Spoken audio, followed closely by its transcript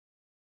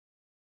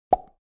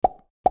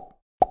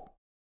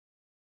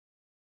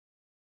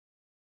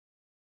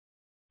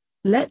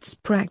Let's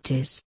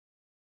practice.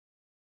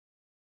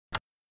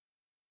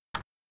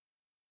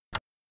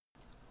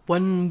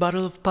 1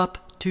 bottle of pop,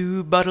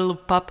 2 bottle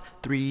of pop,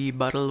 3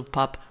 bottle of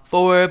pop,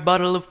 4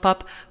 bottle of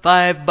pop,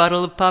 5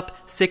 bottle of pop,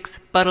 6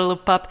 bottle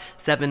of pop,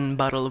 7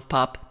 bottle of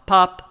pop,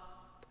 pop.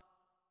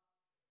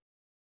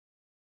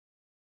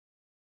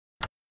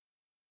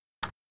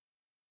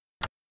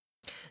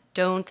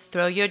 Don't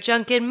throw your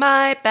junk in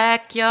my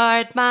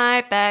backyard,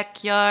 my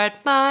backyard,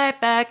 my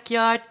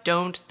backyard.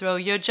 Don't throw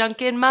your junk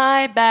in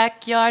my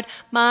backyard,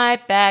 my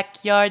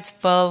backyard's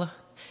full.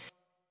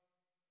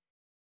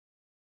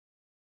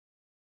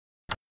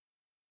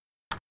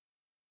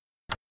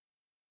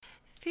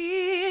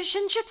 Fish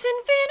and chips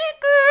and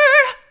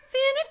vinegar,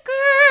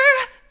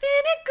 vinegar,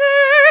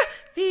 vinegar.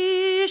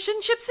 Fish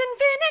and chips and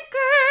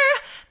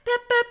vinegar,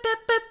 pepper,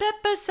 pepper,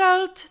 pepper,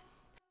 salt.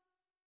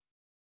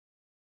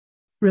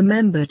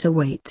 Remember to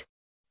wait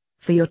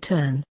for your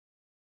turn.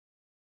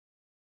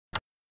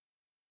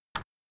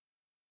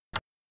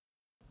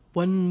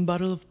 1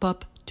 bottle of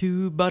pop,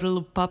 2 bottle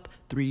of pop,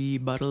 3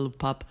 bottle of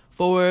pop,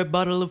 4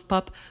 bottle of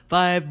pop,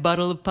 5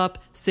 bottle of pop,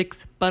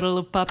 6 bottle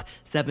of pop,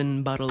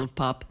 7 bottle of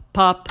pop,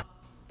 pop.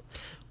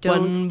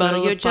 Don't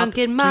throw your junk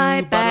in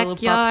my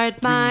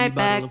backyard, my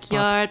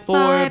backyard,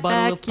 my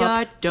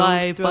backyard.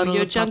 Don't throw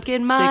your junk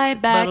in my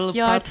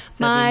backyard,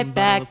 my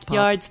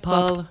backyard's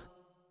full.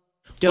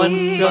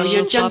 Don't throw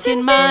your junk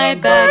in my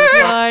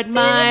backyard,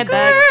 my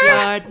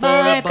backyard,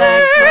 my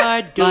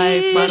backyard.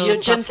 Don't throw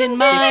your junk in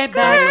my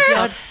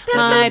backyard,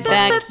 my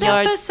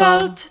backyard's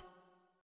full.